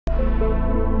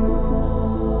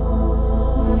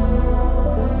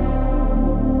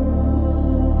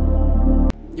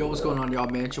on, y'all?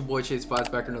 Man, it's your boy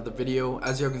ChaseVibez back in another video.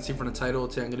 As y'all can see from the title,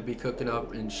 today I'm going to be cooking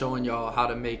up and showing y'all how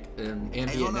to make an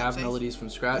ambient melodies from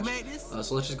scratch.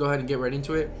 So let's just go ahead and get right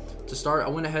into it. To start, I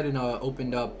went ahead and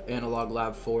opened up Analog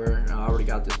Lab 4. I already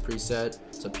got this preset.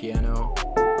 It's a piano.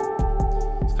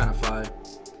 It's kind of fire.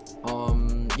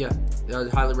 Yeah, I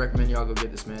highly recommend y'all go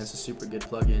get this, man. It's a super good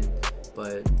plugin.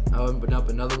 But I'll open up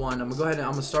another one. I'm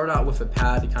gonna start out with a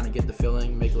pad to kind of get the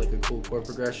feeling, make like a cool chord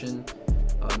progression.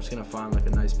 I'm just gonna find like a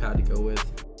nice pad to go with.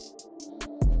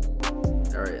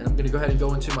 Alright, and I'm gonna go ahead and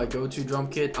go into my go-to drum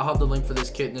kit. I'll have the link for this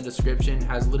kit in the description. It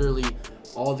has literally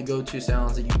all the go-to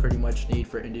sounds that you pretty much need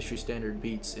for industry standard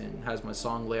beats, and has my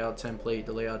song layout template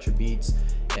to lay out your beats,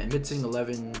 and mixing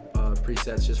 11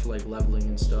 presets just for like leveling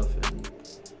and stuff, and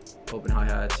open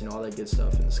hi-hats, you know, all that good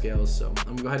stuff, and the scales. So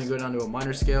I'm gonna go ahead and go down to a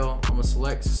minor scale. I'm gonna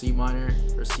select C minor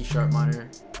or C sharp minor.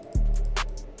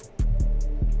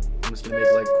 I'm just gonna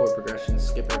make like chord progressions,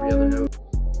 skip every other note.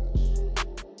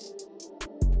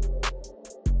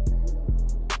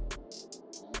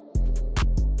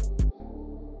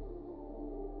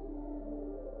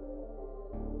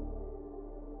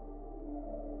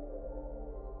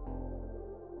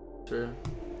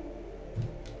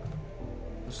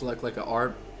 Select like an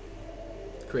ARP,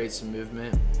 create some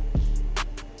movement.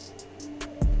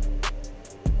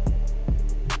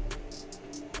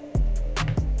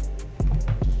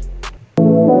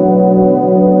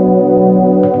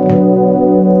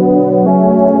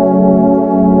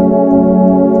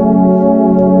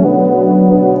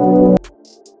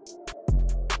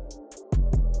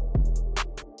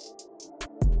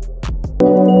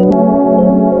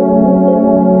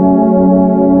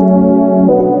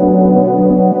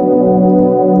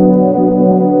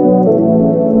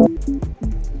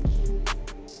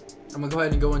 I'm gonna go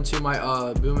ahead and go into my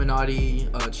Illuminati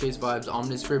ChaseVibez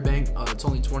Omnisphere bank. It's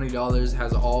only $20. It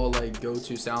has all like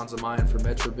go-to sounds of mine for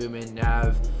Metro Boomin,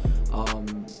 Nav,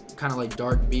 kind of like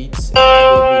dark beats and big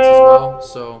beats as well.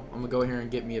 So I'm gonna go here and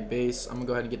get me a bass. I'm gonna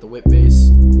go ahead and get the whip bass.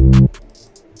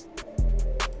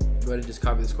 Go ahead and just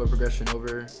copy this chord progression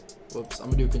over. Whoops,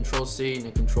 I'm gonna do Control C and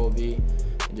then Control V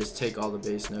and just take all the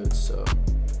bass notes. So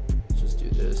let's just do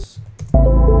this.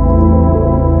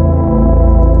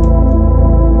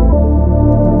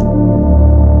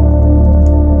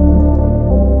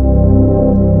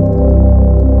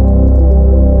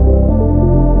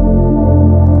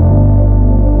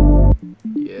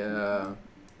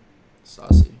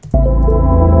 Saucy.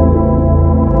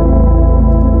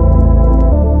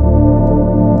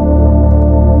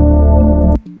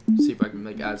 See if I can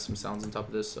like add some sounds on top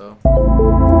of this. So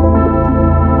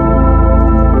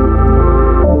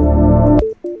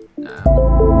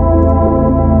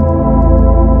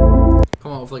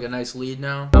come on with like a nice lead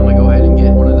now. I'm gonna go ahead and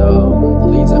get one of the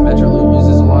leads that Metro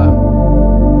uses a lot.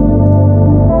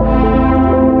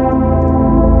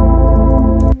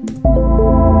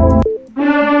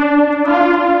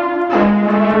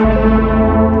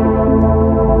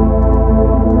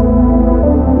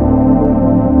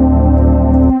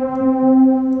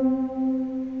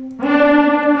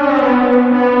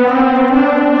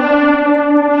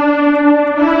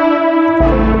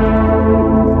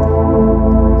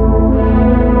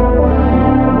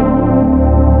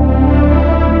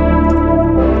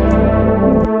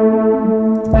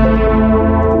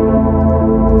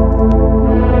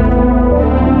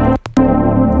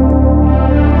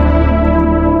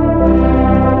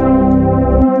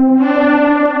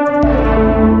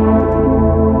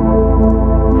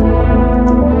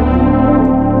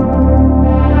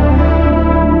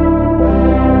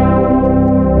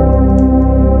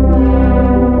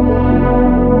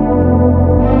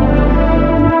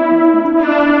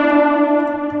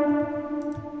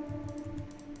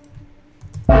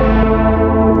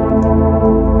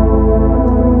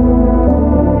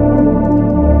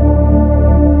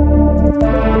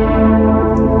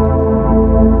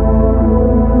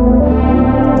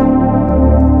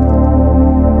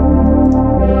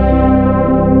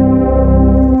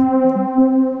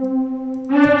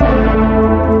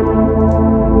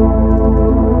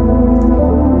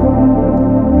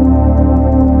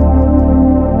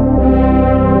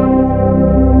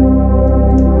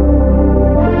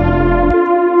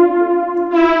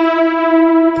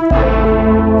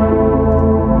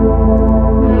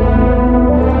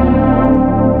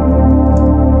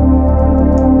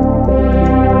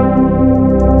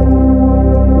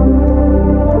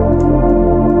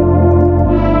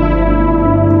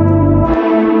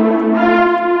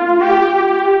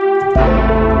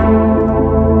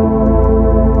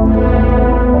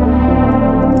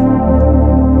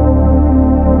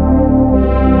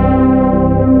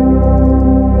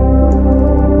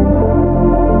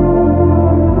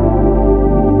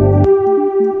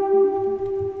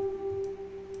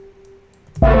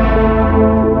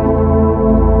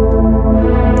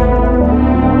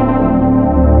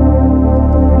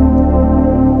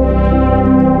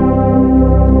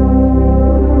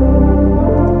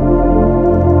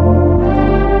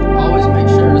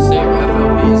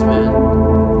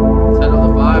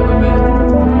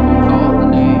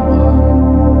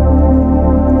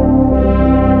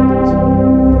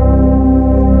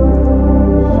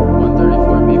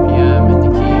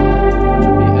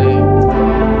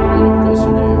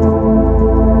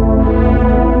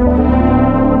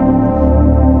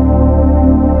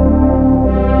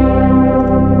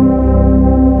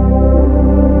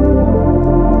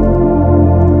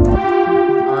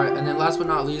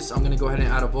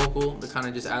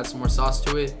 just add some more sauce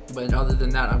to it. But other than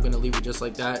that, I'm gonna leave it just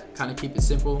like that. Kind of keep it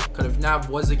simple. Cause if Nav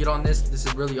was to get on this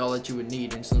is really all that you would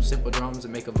need, and some simple drums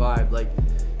and make a vibe. Like,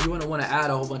 you wouldn't want to add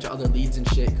a whole bunch of other leads and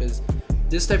shit, because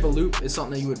this type of loop is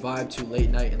something that you would vibe to late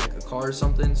night in like a car or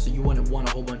something. So you wouldn't want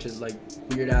a whole bunch of like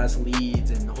weird ass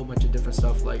leads and a whole bunch of different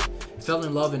stuff. Like Fell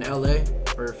in Love in LA,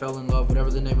 or Fell in Love,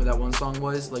 whatever the name of that one song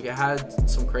was, like it had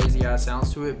some crazy ass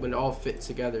sounds to it, but it all fit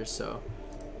together. So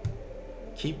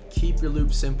keep your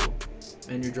loop simple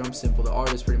and your drum simple. The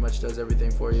artist pretty much does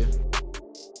everything for you.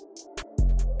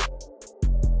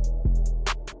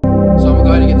 So I'm gonna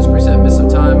go ahead and get this preset, miss some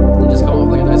time, and just come up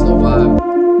with like a nice little vibe.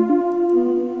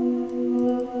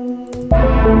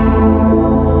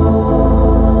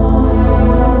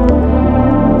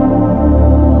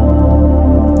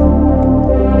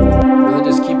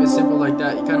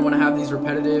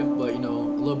 Repetitive, but you know,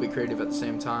 a little bit creative at the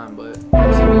same time. But so I'm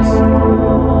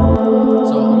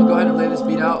gonna go ahead and lay this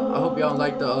beat out. I hope y'all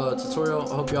liked the tutorial.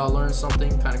 I hope y'all learned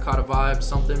something, kind of caught a vibe,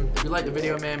 something. If you liked the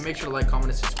video, man, make sure to like, comment,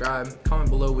 and subscribe. Comment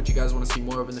below what you guys want to see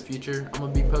more of in the future. I'm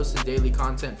gonna be posting daily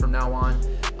content from now on.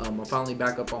 I'm finally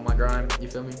back up on my grind, you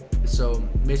feel me? So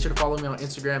make sure to follow me on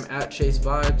Instagram at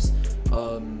ChaseVibez.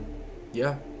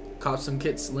 Yeah, cop some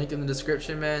kits, link in the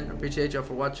description, man. I appreciate y'all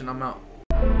for watching. I'm out.